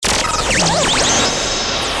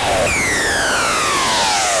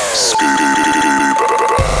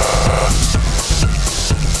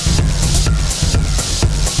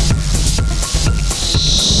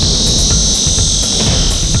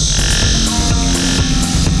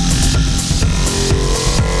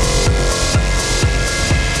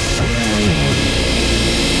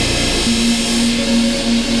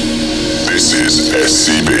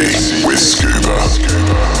with Scuba.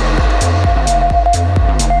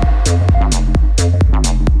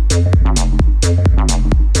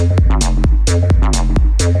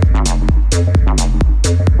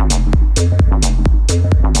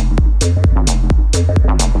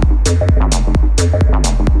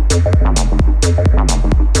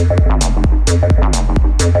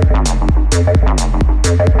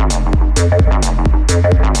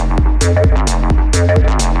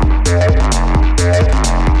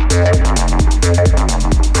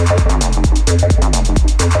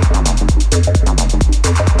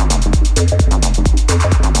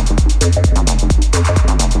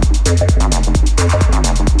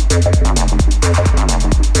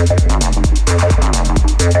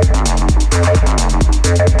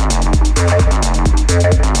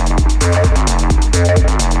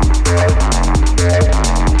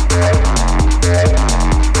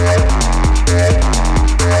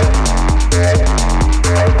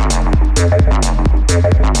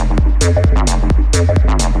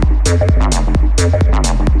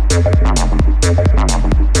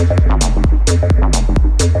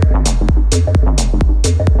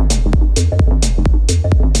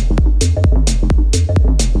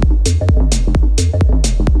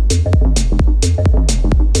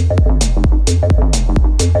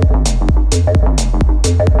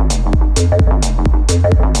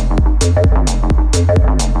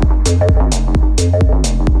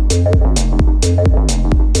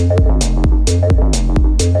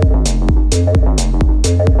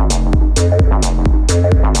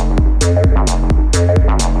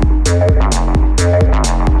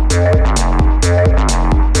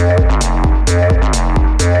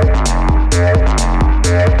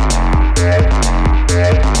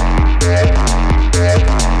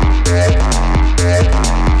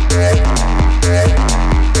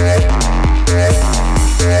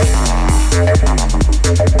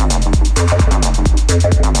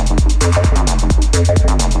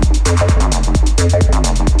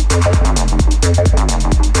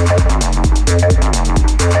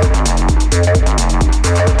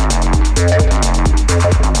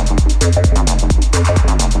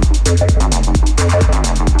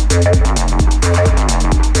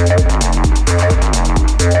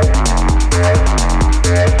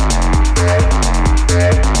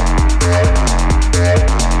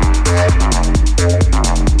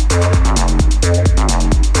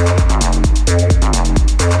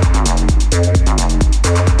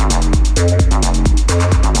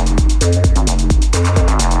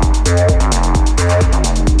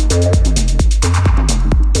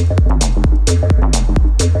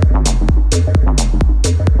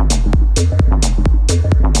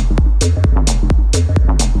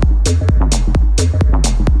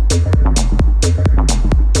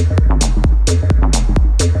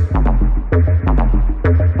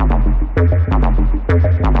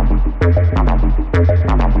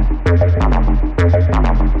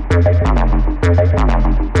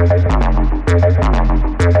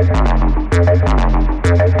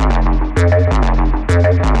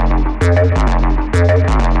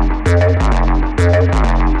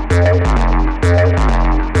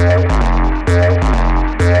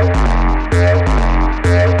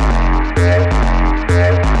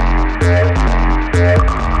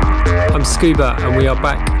 Scuba, and we are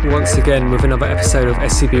back once again with another episode of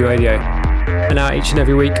SCB Radio. And now each and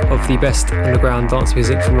every week of the best underground dance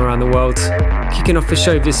music from around the world. Kicking off the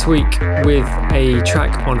show this week with a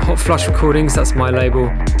track on Hot Flush Recordings, that's my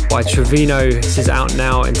label, by Trevino. This is out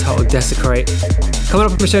now, entitled Desecrate. Coming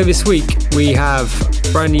up on the show this week, we have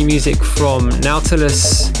brand new music from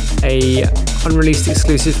Nautilus, a unreleased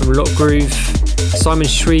exclusive from Lot Groove, Simon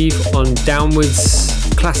Shreve on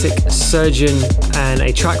Downwards, classic Surgeon, and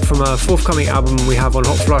a track from a forthcoming album we have on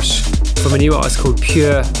Hot Flush from a new artist called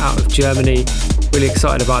Pure out of Germany. Really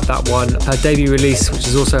excited about that one. Her debut release, which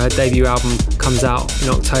is also her debut album, comes out in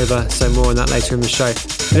October, so more on that later in the show.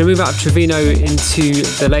 We're going to move out of Trevino into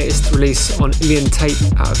the latest release on Ilian Tape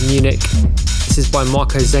out of Munich. This is by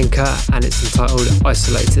Marco Zenka and it's entitled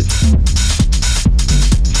Isolated.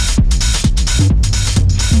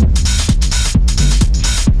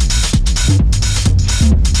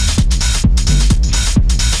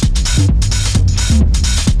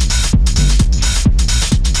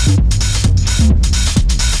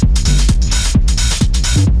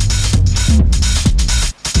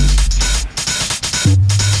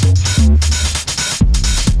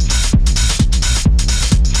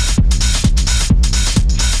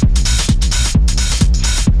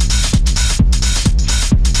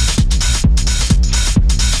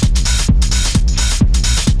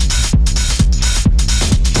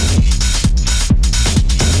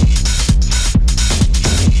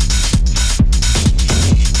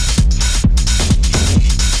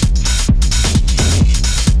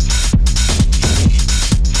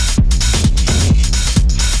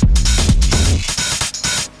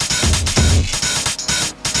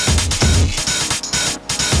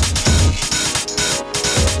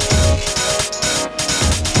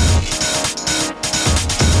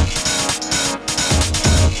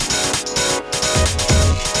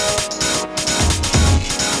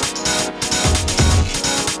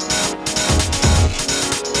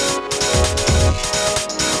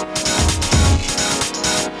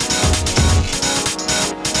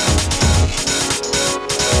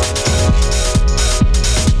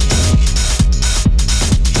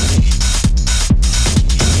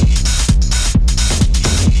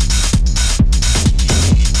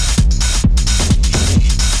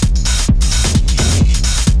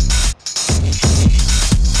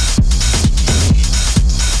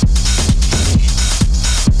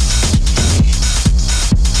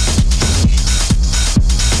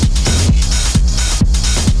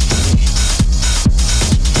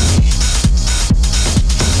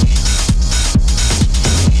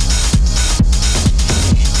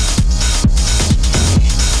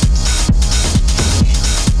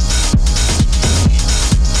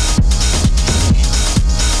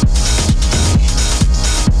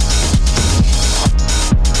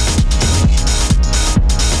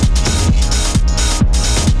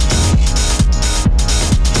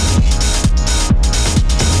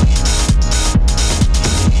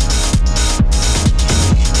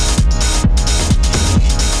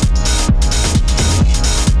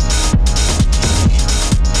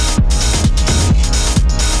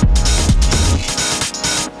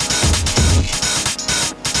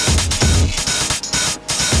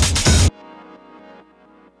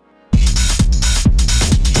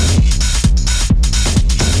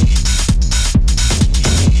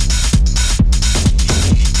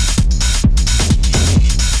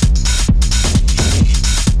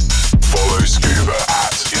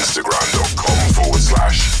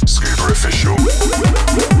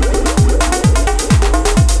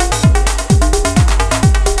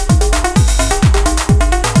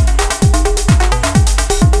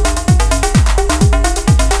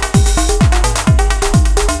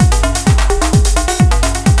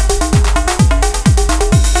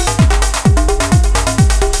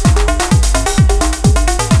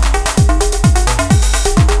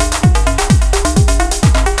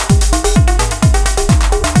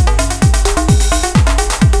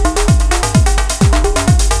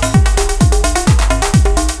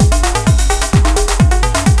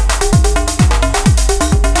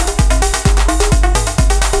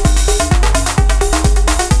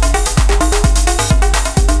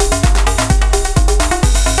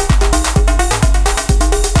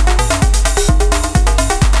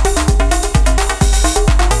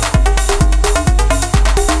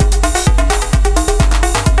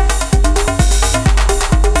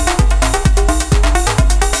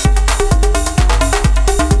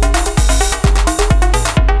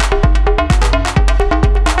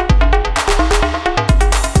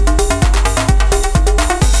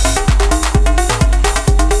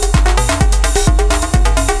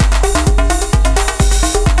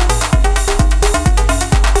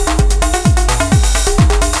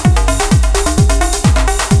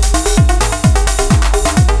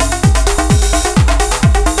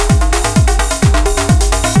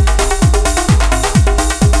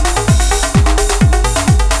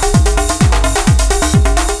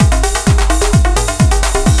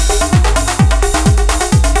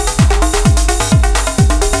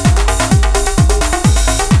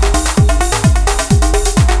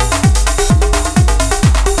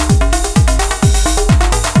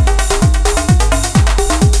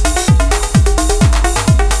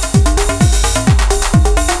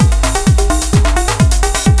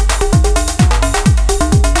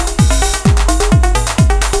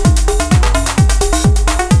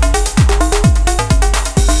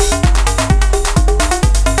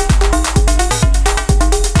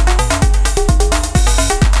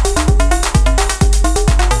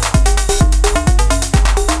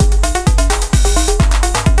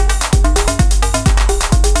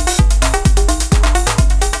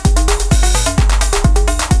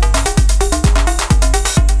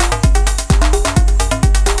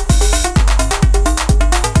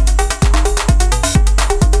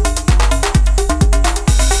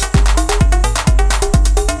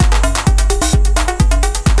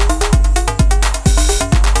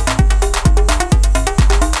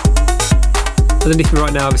 Underneath me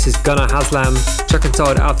right now, this is Gunnar Haslam, track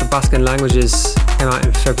entitled Out of the Basque Languages, came out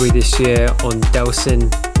in February this year on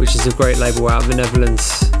Delsin, which is a great label out of the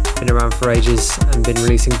Netherlands, been around for ages and been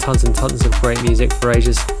releasing tons and tons of great music for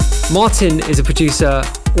ages. Martin is a producer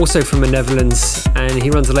also from the Netherlands, and he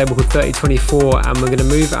runs a label called 3024, and we're going to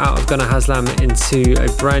move out of Gunnar Haslam into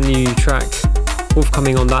a brand new track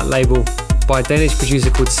forthcoming on that label by a Danish producer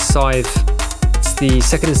called Sive. It's the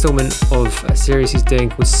second installment of a series he's doing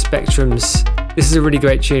called Spectrums. This is a really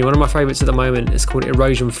great tune, one of my favourites at the moment. It's called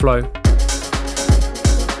Erosion Flow.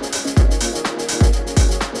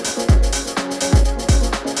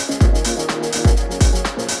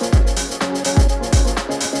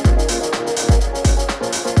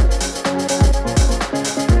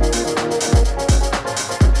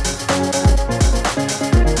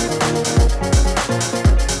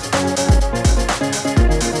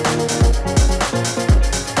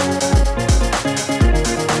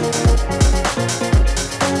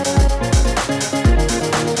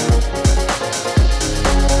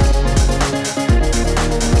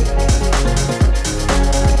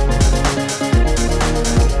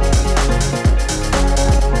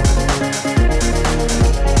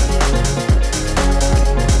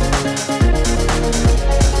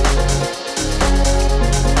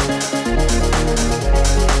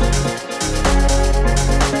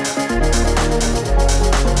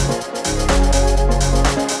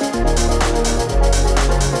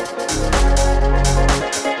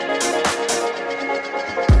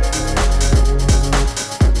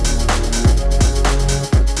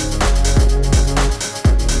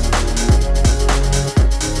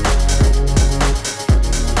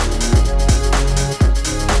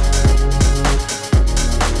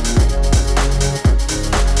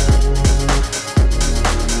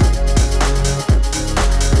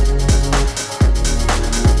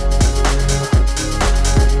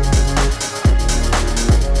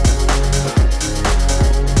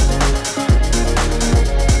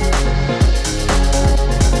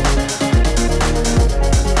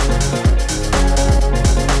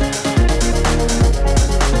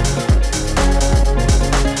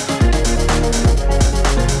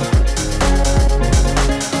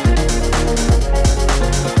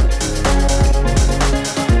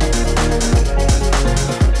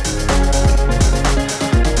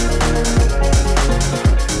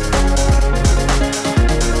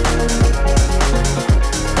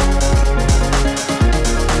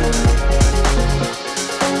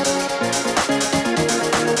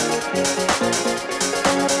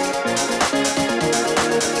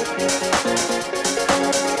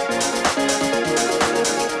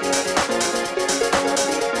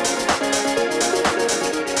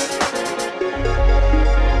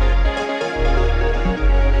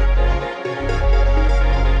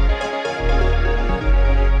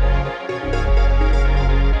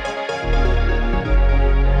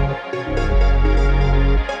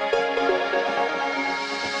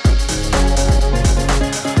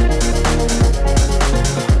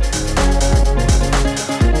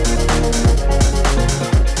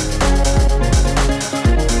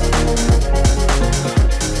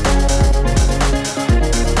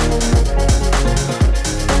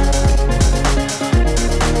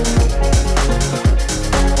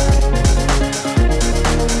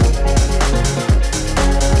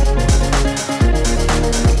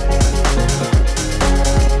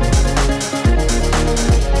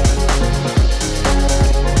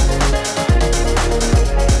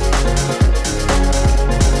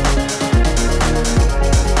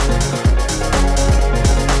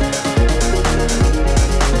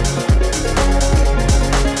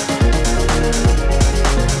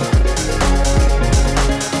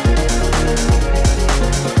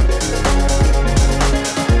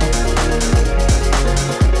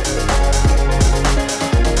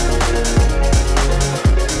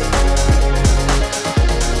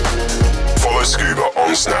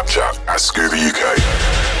 Snapchat at Scuba UK.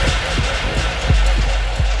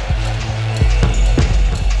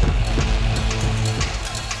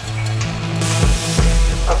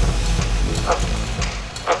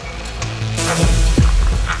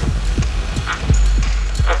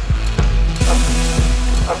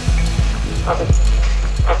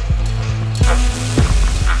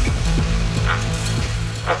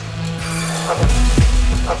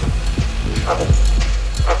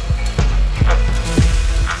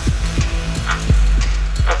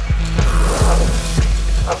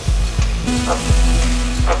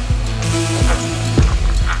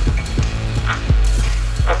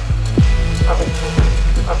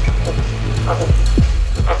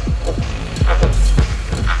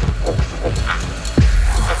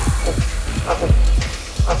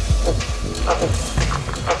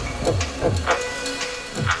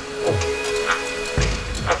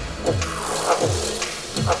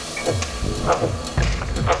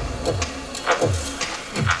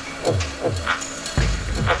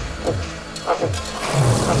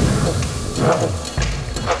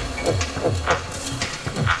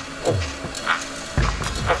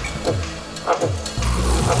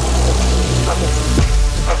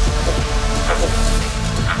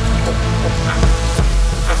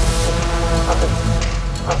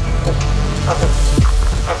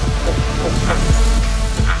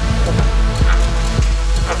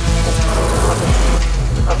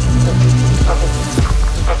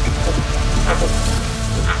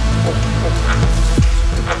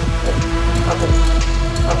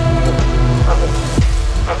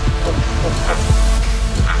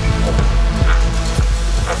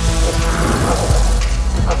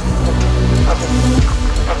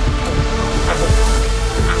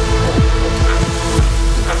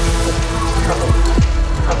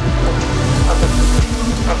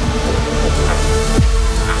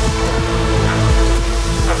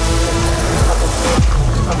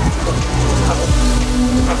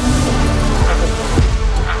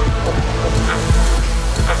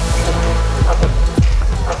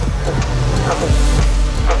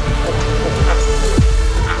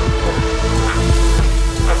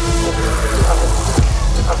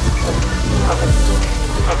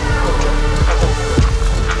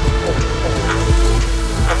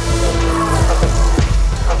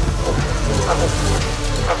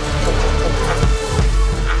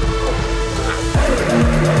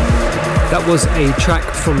 was a track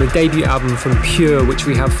from the debut album from Pure, which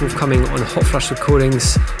we have forthcoming on Hot Flush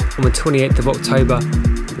Recordings on the 28th of October.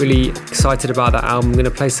 Really excited about that album. I'm going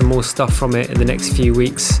to play some more stuff from it in the next few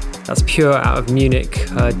weeks. That's Pure out of Munich,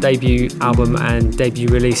 her debut album and debut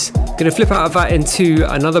release. Going to flip out of that into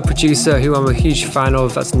another producer who I'm a huge fan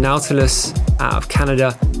of. That's Nautilus out of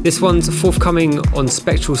Canada. This one's forthcoming on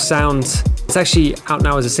Spectral Sound. It's actually out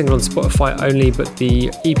now as a single on Spotify only, but the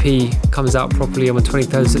EP comes out properly on the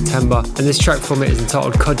 23rd of September, and this track from it is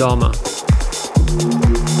entitled Kodama.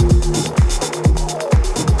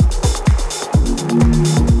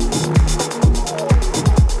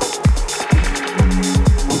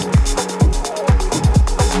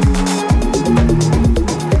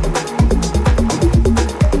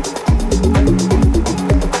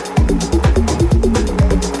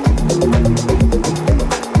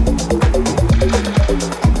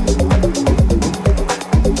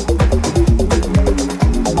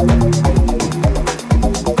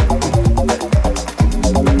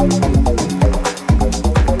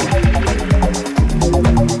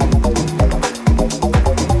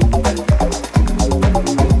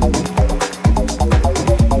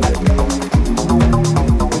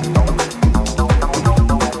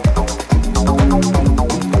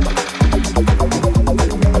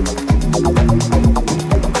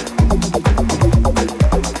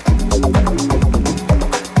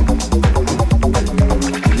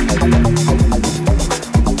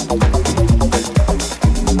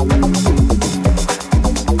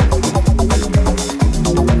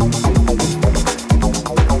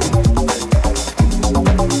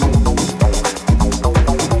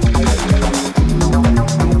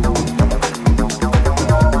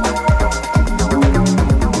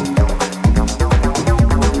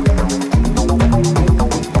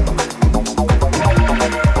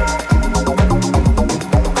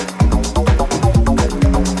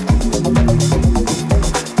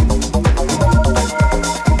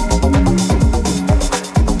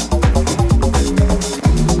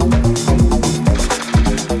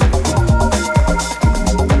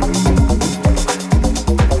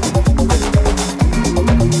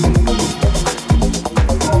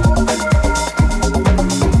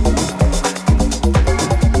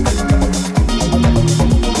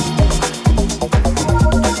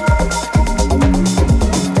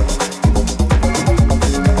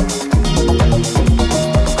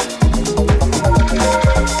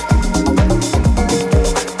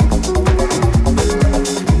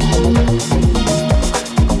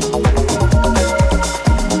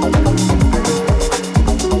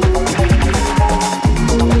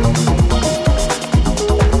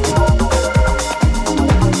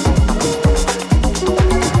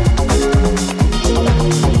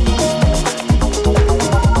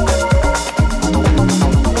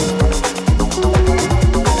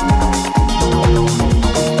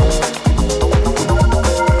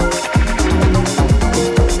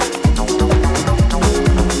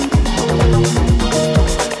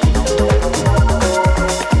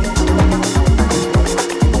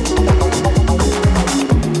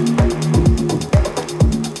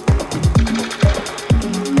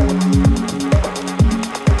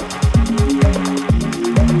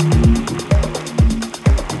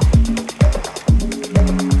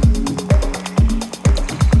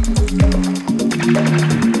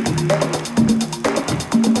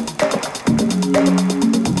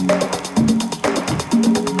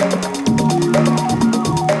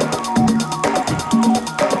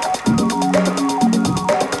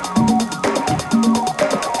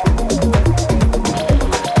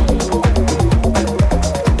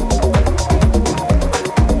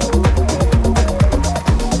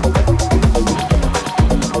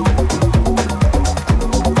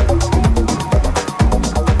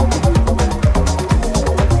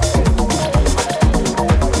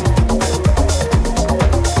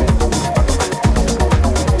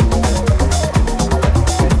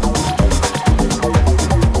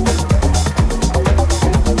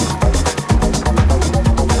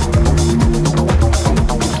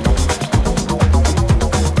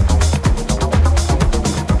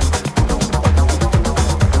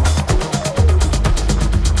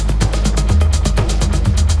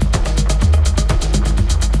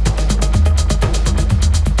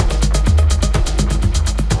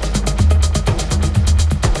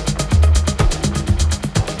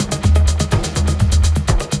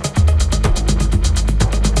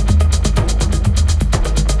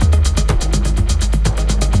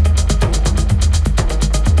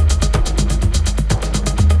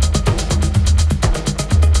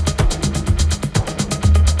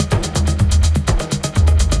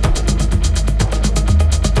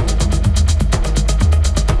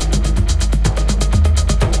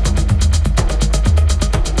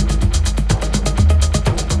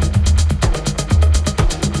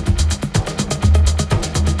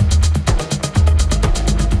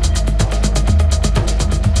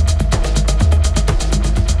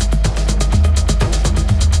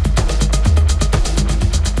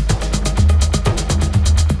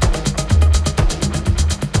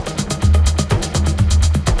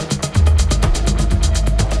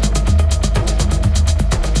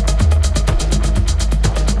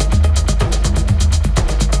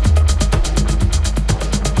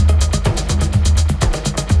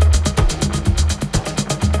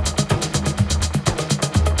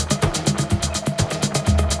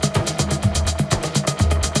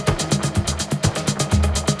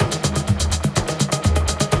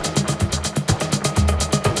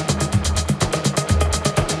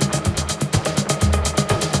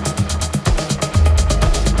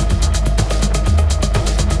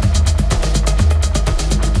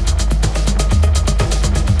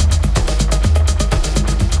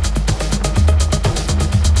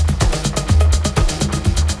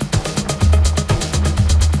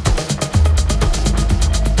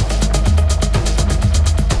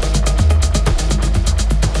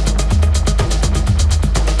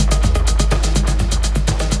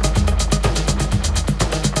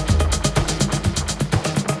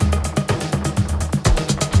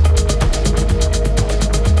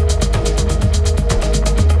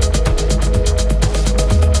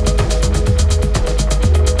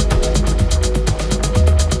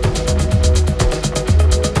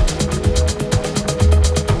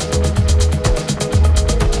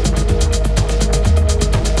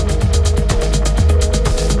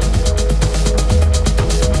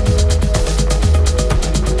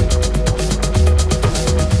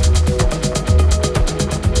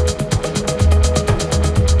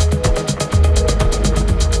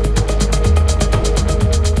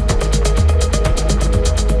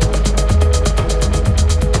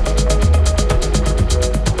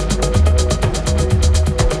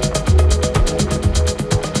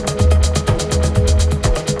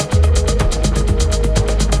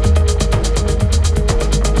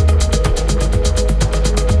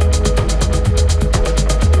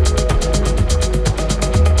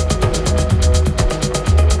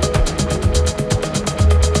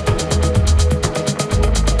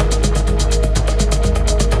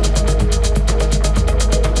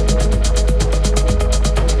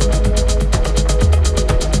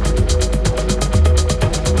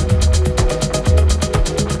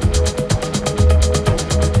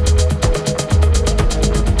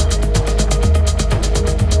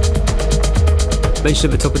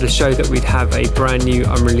 Mentioned at the top of the show that we'd have a brand new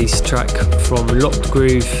unreleased track from Locked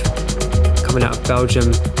Groove coming out of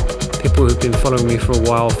Belgium. People who've been following me for a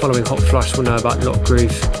while, following Hot Flush, will know about Locked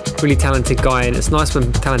Groove. Really talented guy, and it's nice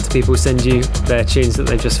when talented people send you their tunes that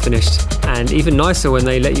they've just finished, and even nicer when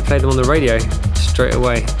they let you play them on the radio straight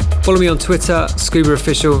away. Follow me on Twitter, Scuba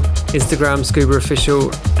Official, Instagram, Scuba Official,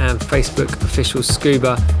 and Facebook, Official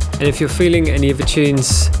Scuba. And if you're feeling any of the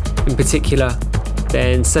tunes in particular,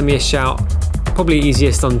 then send me a shout. Probably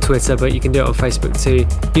easiest on Twitter, but you can do it on Facebook too.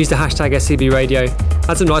 Use the hashtag SCB Radio.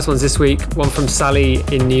 Had some nice ones this week. One from Sally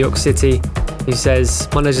in New York City, who says,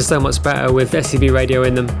 Mondays are so much better with SCB Radio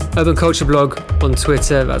in them. Urban Culture Blog on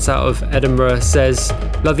Twitter, that's out of Edinburgh, says,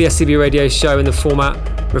 love the SCB Radio show and the format.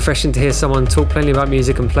 Refreshing to hear someone talk plainly about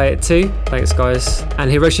music and play it too. Thanks, guys. And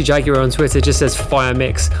Hiroshi Jaguar on Twitter just says fire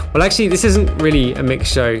mix. Well, actually, this isn't really a mix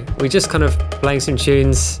show. We're just kind of playing some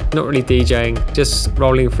tunes, not really DJing, just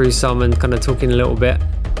rolling through some and kind of talking a little bit.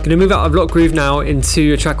 Gonna move out of Locked Groove now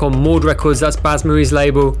into a track on Maud Records. That's Baz Marie's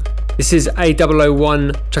label. This is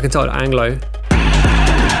A001, track entitled Anglo.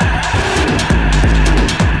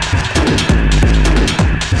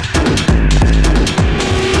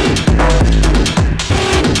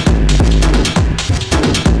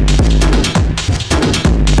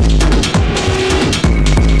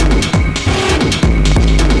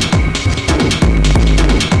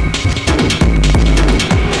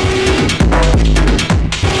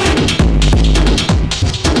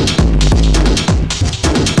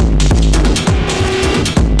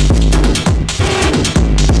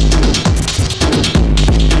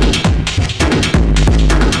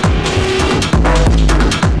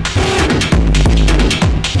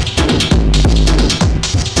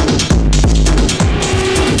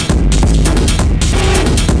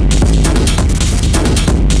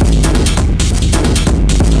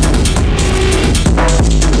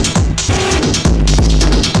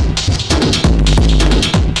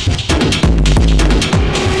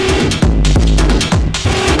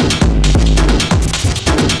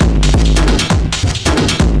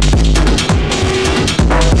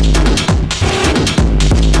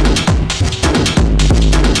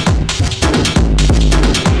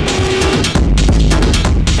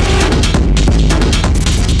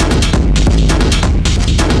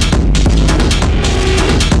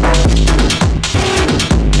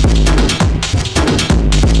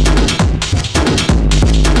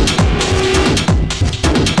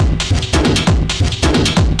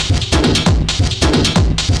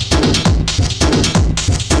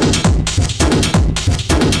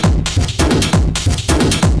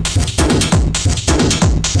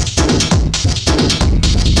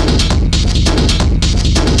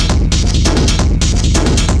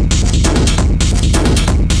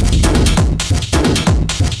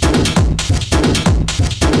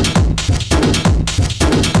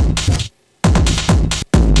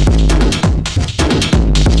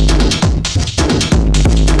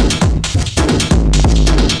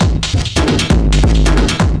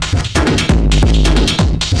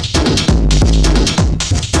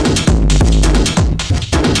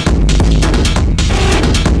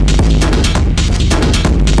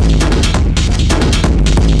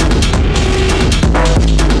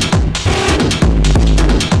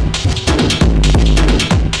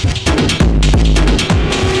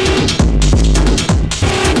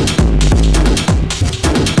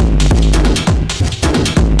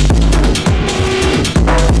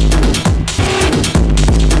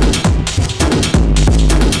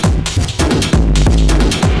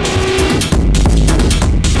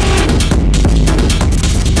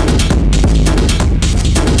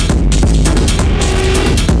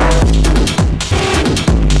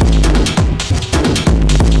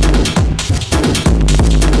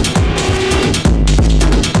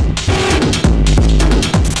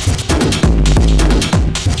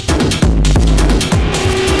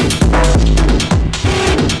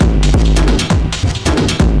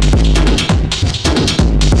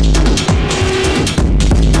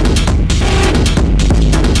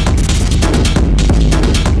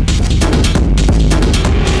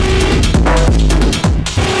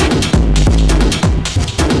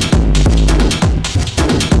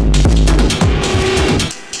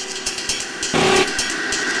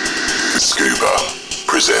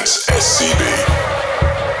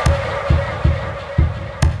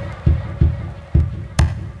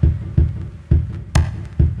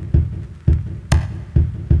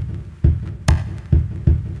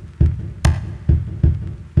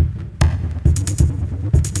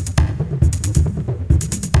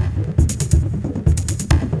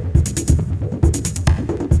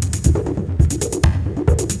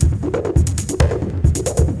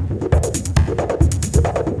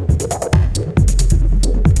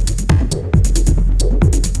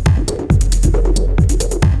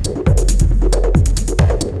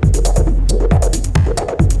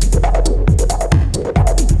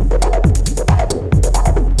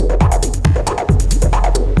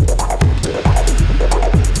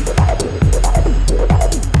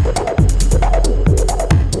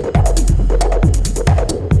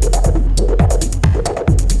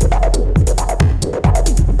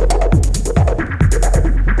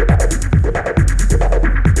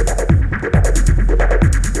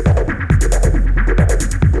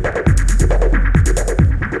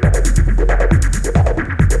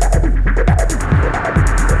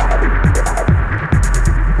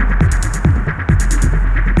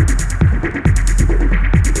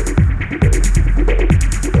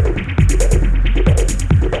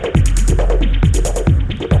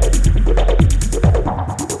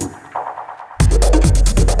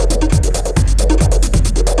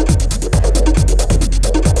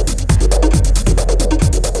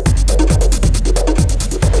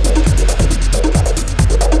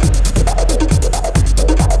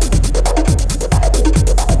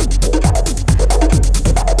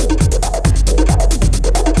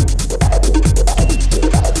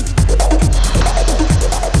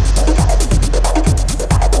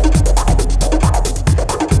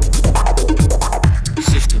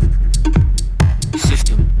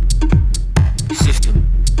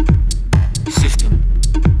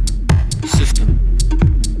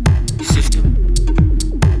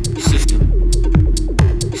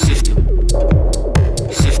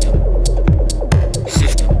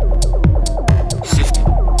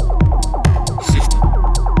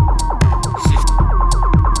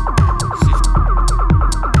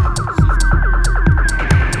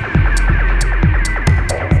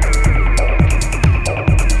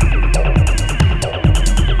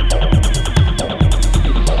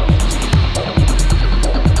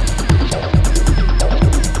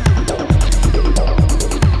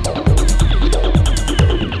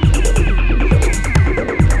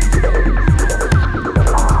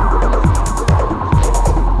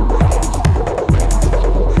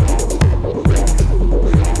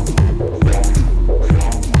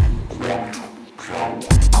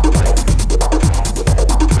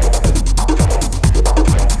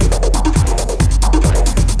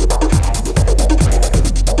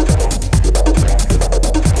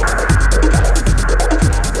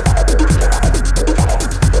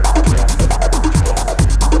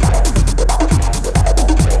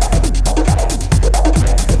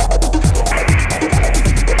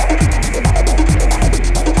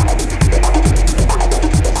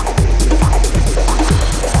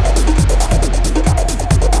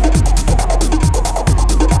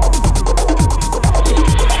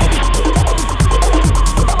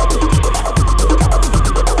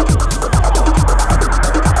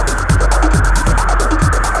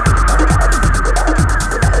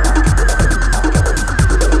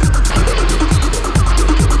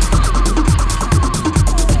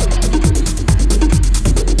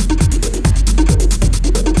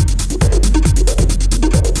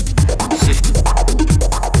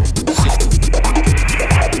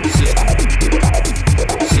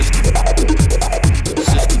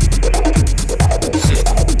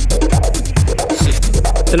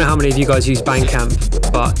 Don't know how many of you guys use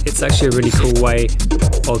Bandcamp, but it's actually a really cool way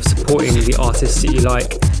of supporting the artists that you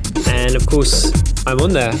like. And of course, I'm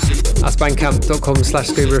on there. That's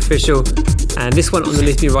bandcamp.com/ScubaOfficial. And this one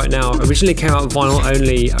underneath me right now originally came out vinyl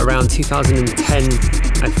only around 2010,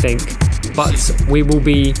 I think. But we will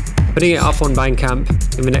be putting it up on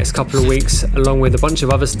Bandcamp in the next couple of weeks, along with a bunch of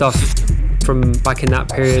other stuff from back in that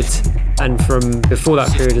period and from before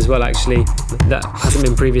that period as well, actually, that hasn't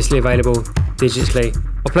been previously available digitally.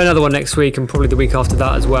 I'll play another one next week and probably the week after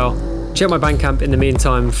that as well. Check my Bandcamp in the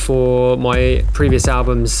meantime for my previous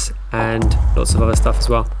albums and lots of other stuff as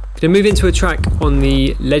well. Gonna move into a track on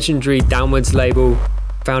the legendary Downwards label,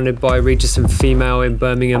 founded by Regis and Female in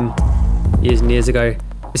Birmingham years and years ago.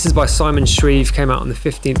 This is by Simon Shreve, came out on the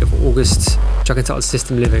 15th of August, track entitled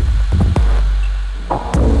System Living.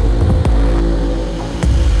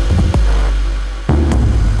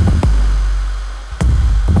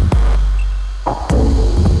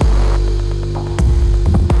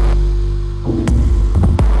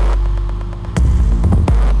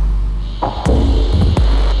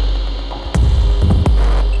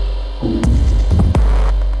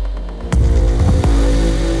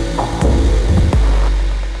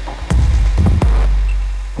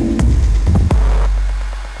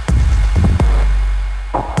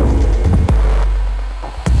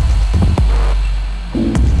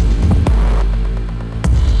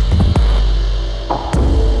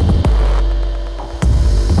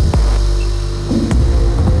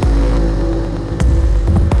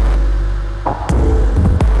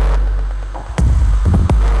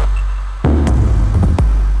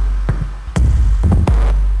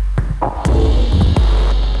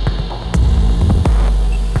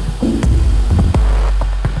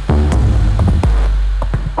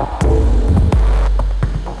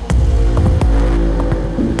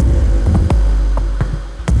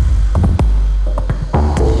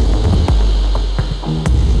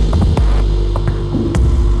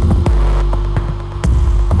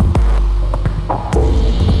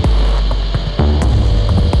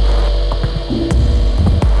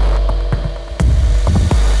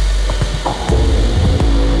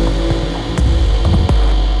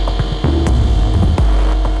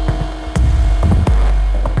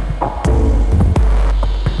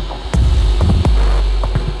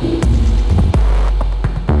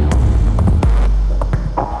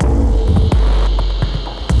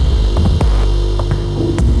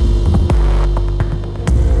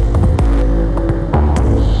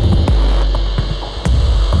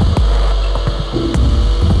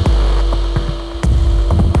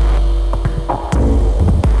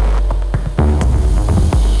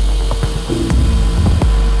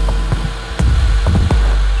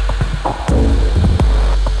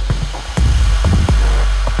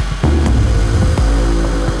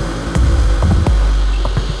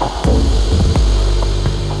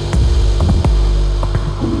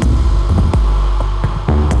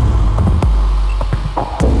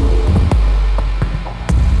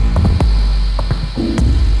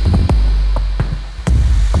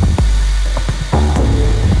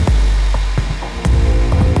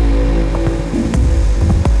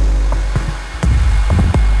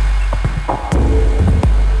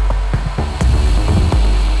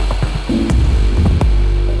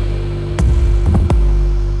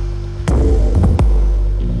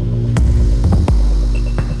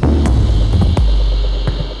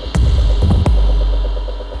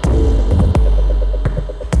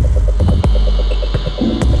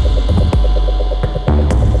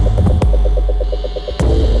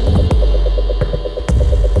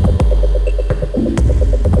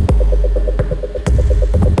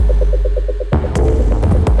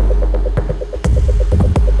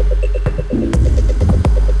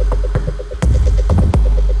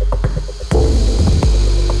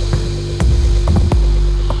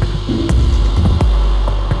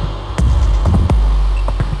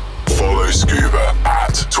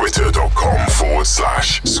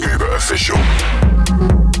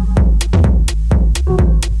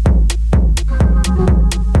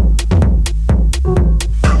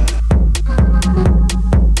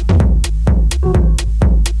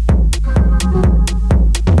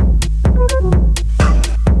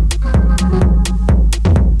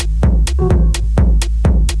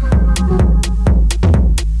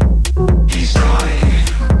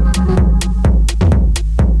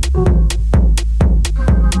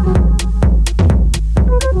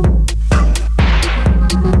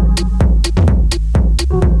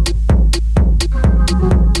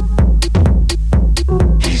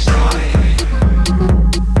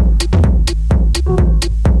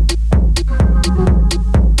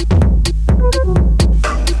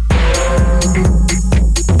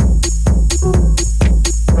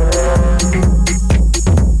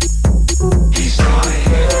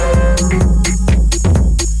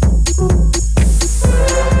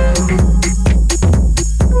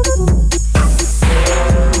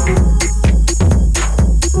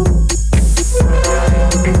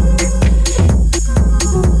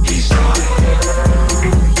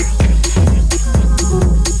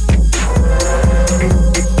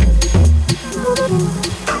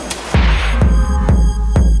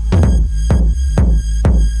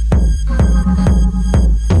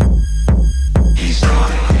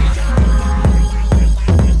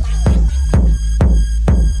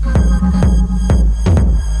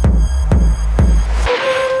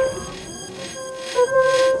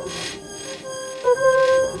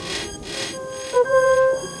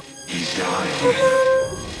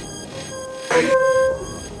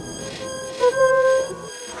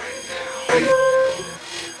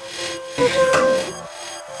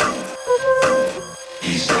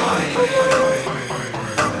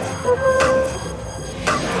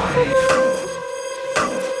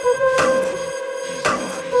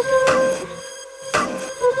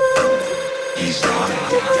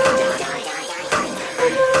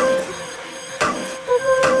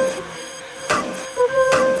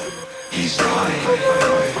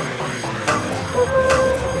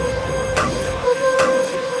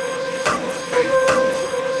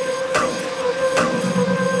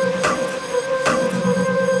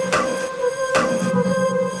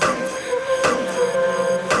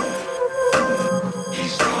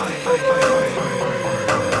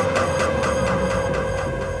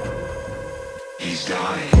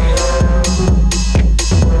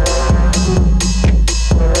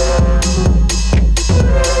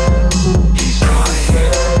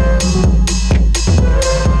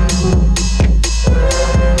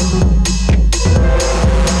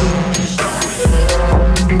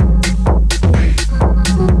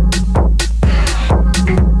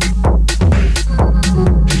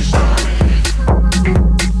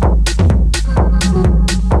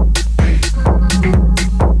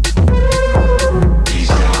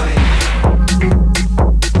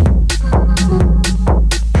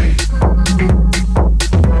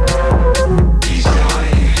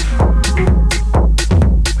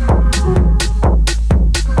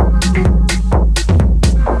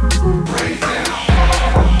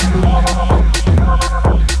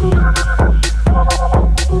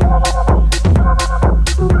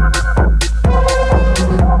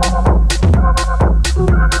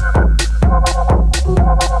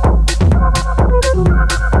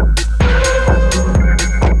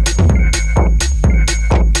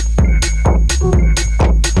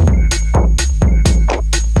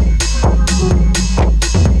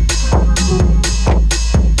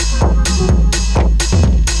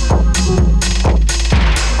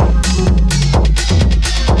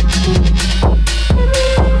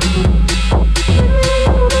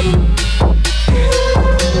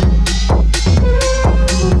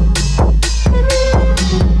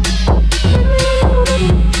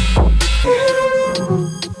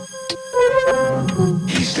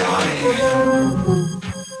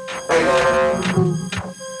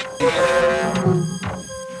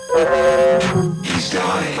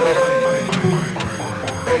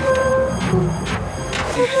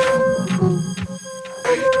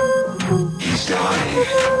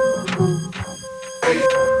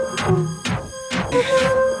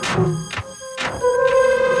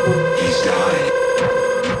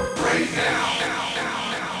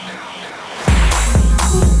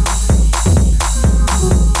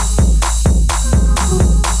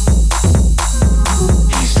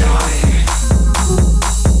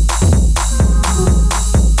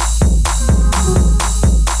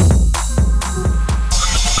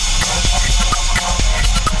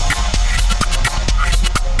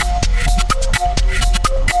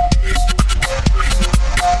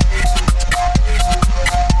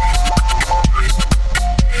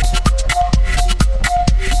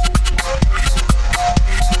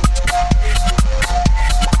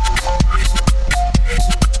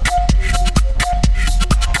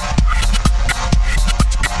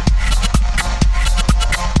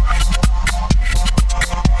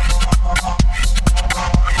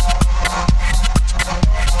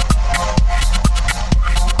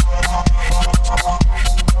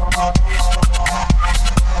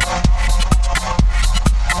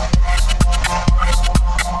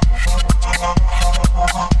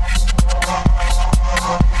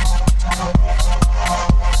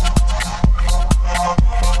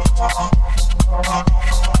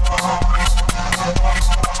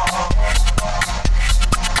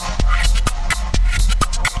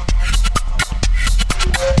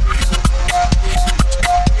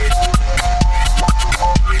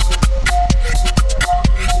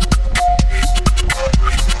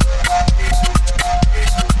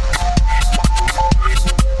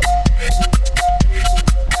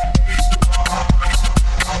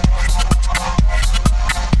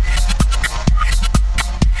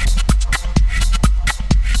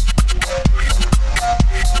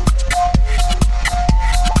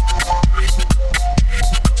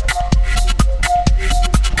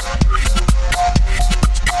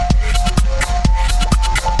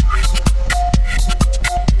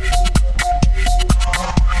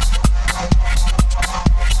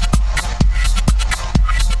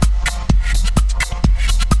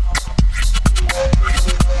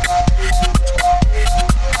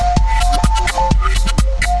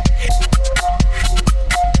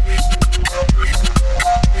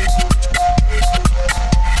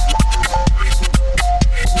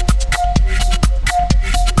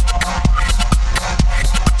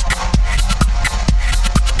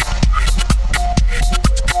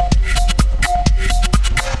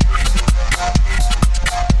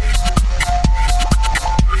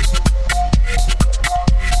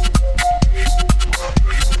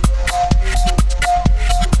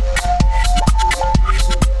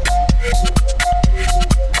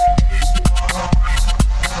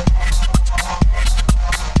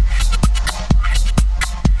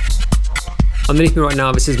 Underneath me right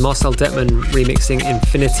now, this is Marcel Detman remixing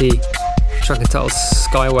Infinity, track entitled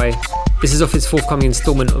Skyway. This is off his forthcoming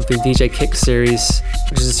installment of the DJ Kick series,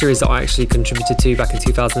 which is a series that I actually contributed to back in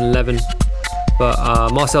 2011.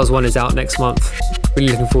 But Marcel's one is out next month.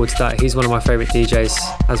 Really looking forward to that. He's one of my favourite DJs,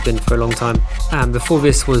 has been for a long time. And before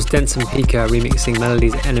this was Denson Pika remixing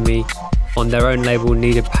Melody's Enemy on their own label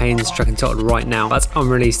Needed Pains, track entitled Right Now. That's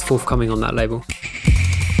unreleased, forthcoming on that label.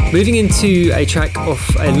 Moving into a track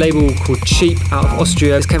off a label called Cheap out of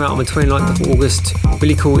Austria. This came out on the 29th of August.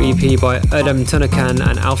 Really cool EP by Erdem Tunakan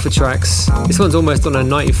and Alpha Tracks. This one's almost on a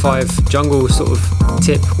 95 jungle sort of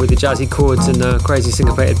tip with the jazzy chords and the crazy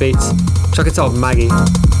syncopated beats. Track entitled Maggie.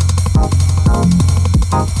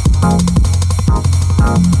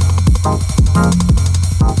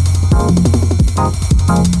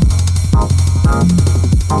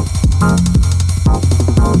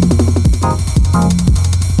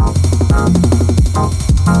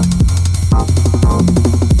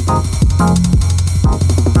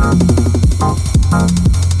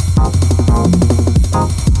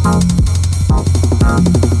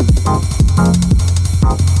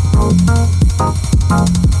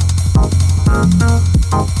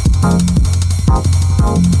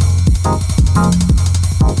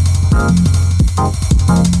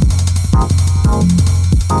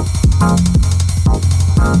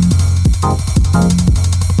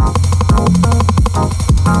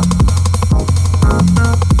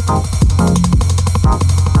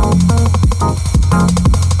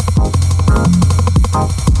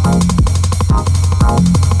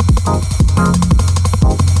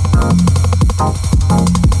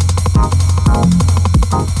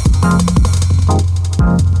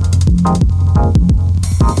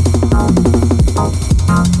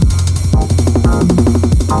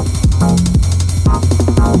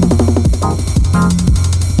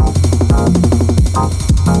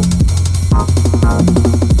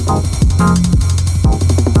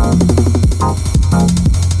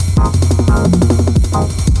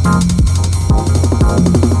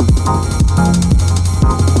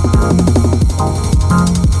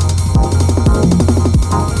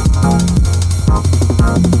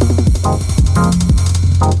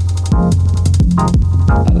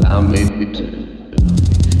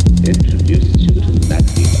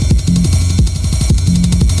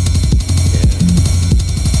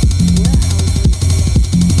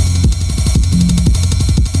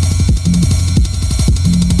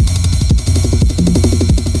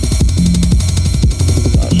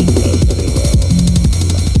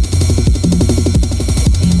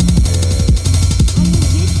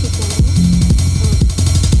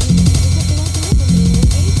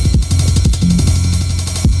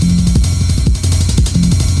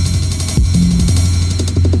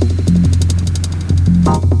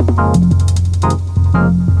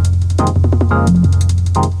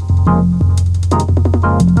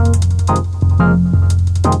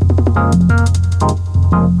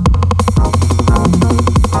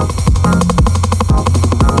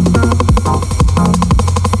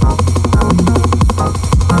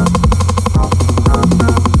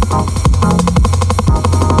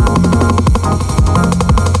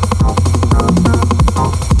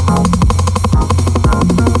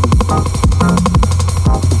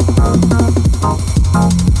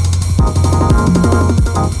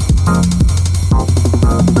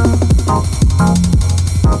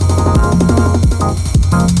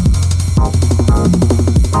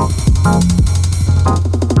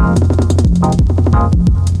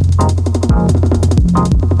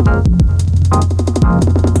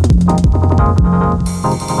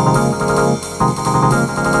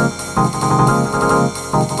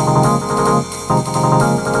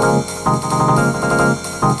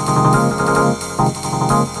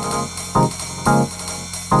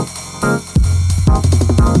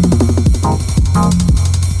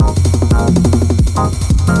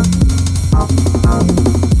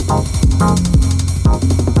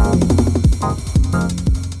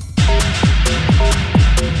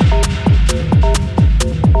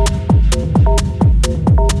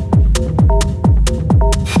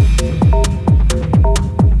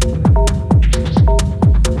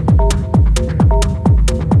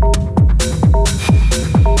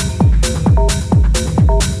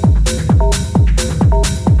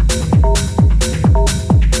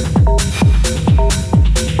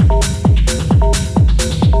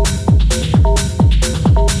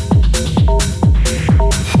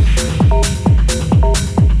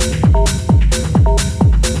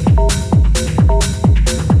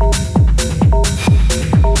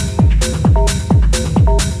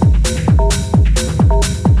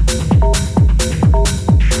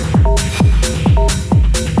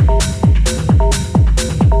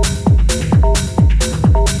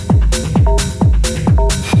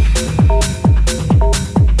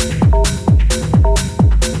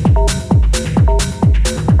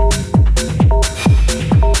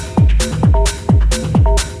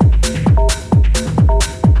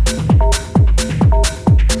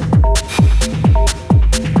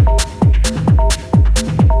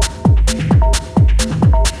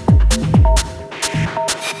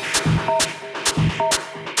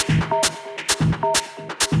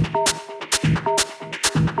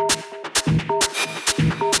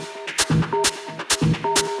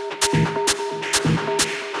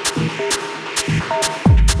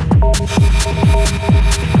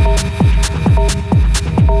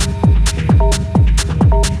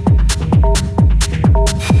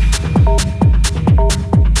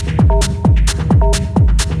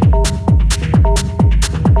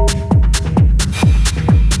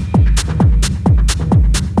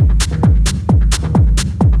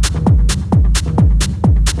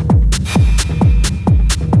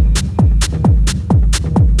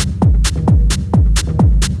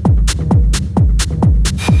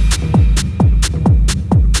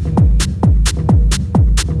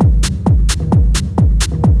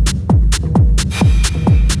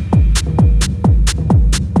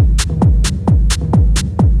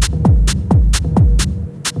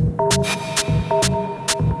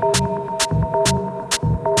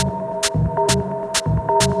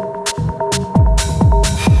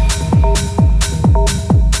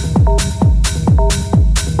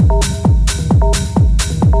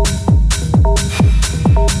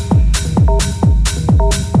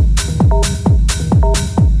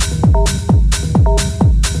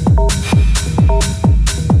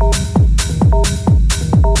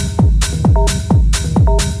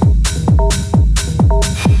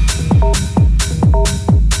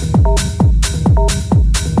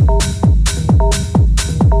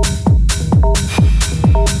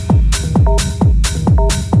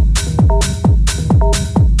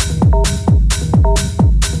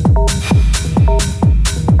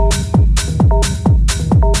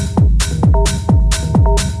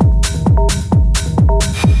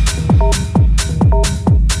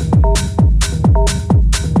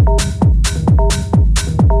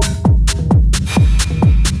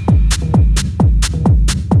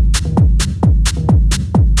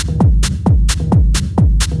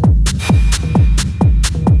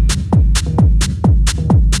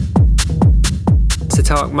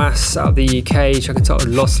 Dark Mass out of the UK, track entitled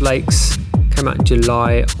Lost Lakes. Came out in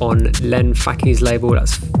July on Len Facky's label,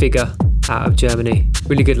 that's Figure, out of Germany.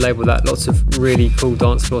 Really good label that, lots of really cool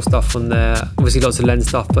dance floor stuff on there. Obviously lots of Len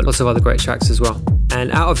stuff, but lots of other great tracks as well.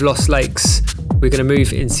 And out of Lost Lakes, we're going to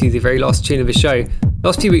move into the very last tune of the show.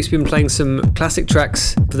 Last few weeks we've been playing some classic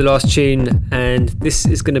tracks for the last tune, and this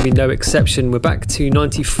is going to be no exception. We're back to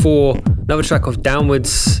 94, another track of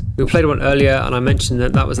Downwards. We played one earlier and I mentioned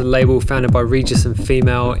that was a label founded by Regis and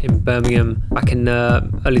Female in Birmingham back in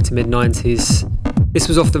early to mid 90s. This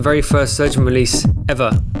was off the very first Surgeon release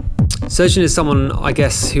ever. Surgeon is someone, I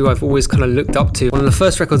guess, who I've always kind of looked up to. One of the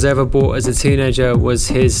first records I ever bought as a teenager was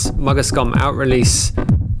his Mugger Scum out release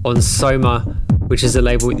on Soma, which is a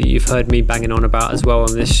label that you've heard me banging on about as well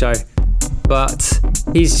on this show. But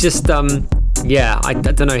he's just, I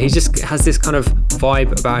don't know, he just has this kind of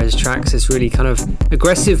vibe about his tracks. It's really kind of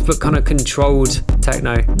aggressive but kind of controlled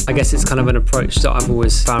techno. I guess it's kind of an approach that I've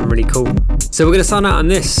always found really cool. So we're going to sign out on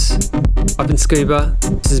this. I've been Scuba,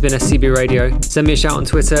 this has been SCB Radio. Send me a shout on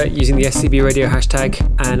Twitter using the SCB Radio hashtag,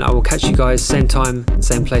 and I will catch you guys same time,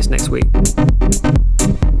 same place next week.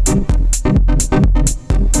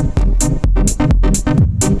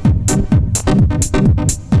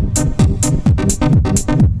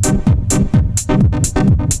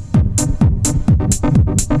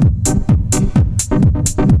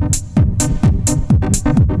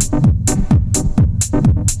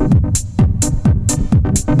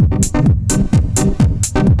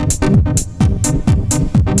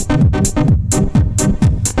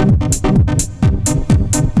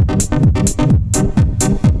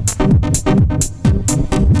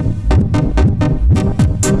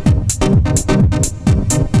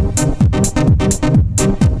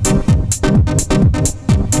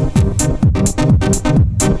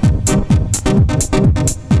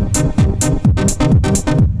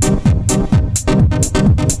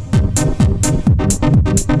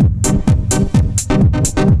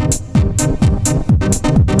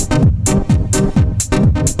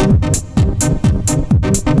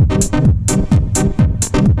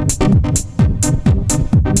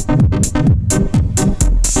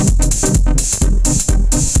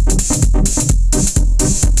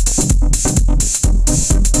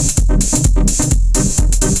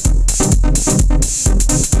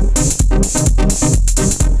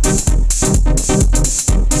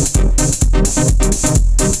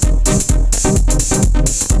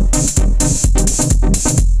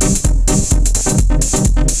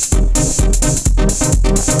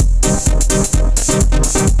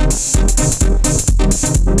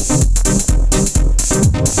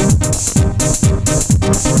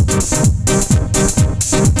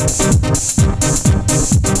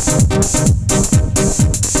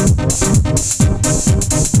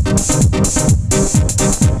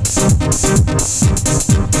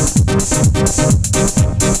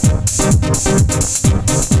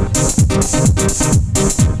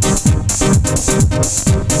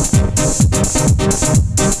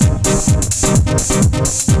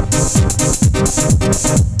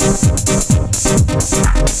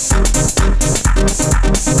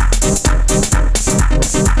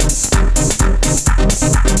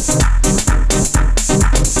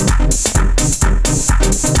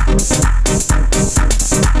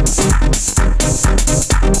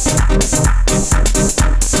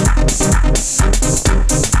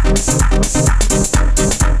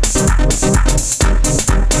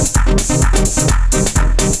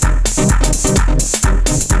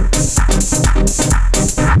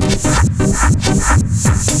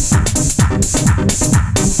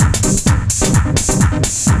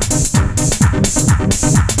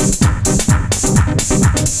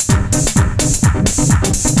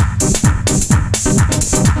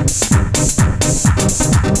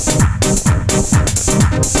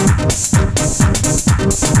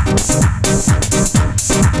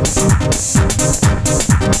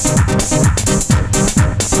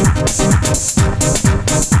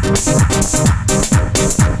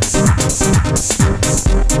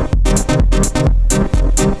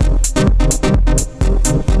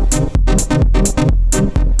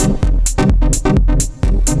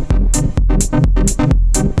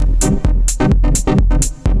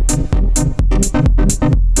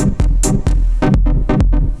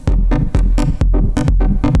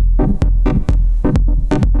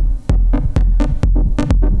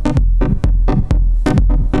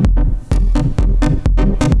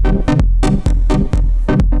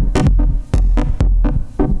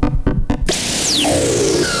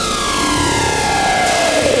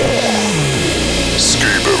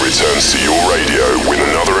 returns to your radio with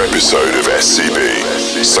another episode of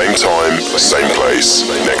SCB. Same time, same place,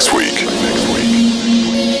 next week.